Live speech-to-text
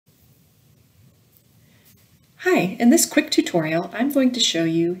Hi, in this quick tutorial, I'm going to show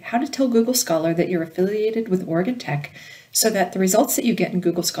you how to tell Google Scholar that you're affiliated with Oregon Tech so that the results that you get in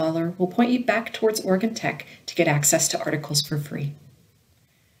Google Scholar will point you back towards Oregon Tech to get access to articles for free.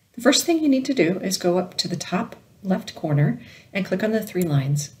 The first thing you need to do is go up to the top left corner and click on the three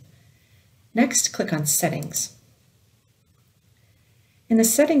lines. Next, click on Settings. In the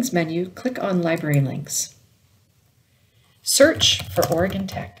Settings menu, click on Library Links. Search for Oregon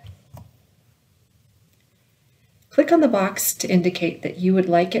Tech. Click on the box to indicate that you would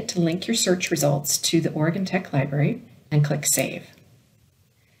like it to link your search results to the Oregon Tech Library and click Save.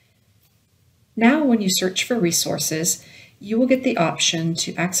 Now when you search for resources, you will get the option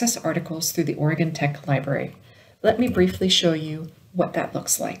to access articles through the Oregon Tech Library. Let me briefly show you what that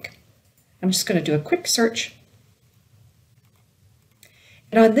looks like. I'm just going to do a quick search.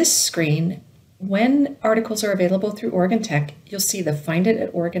 And on this screen, when articles are available through Oregon Tech, you'll see the Find It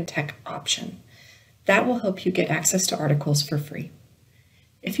at Oregon Tech option. That will help you get access to articles for free.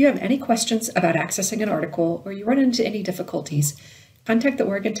 If you have any questions about accessing an article or you run into any difficulties, contact the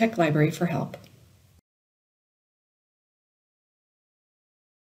Oregon Tech Library for help.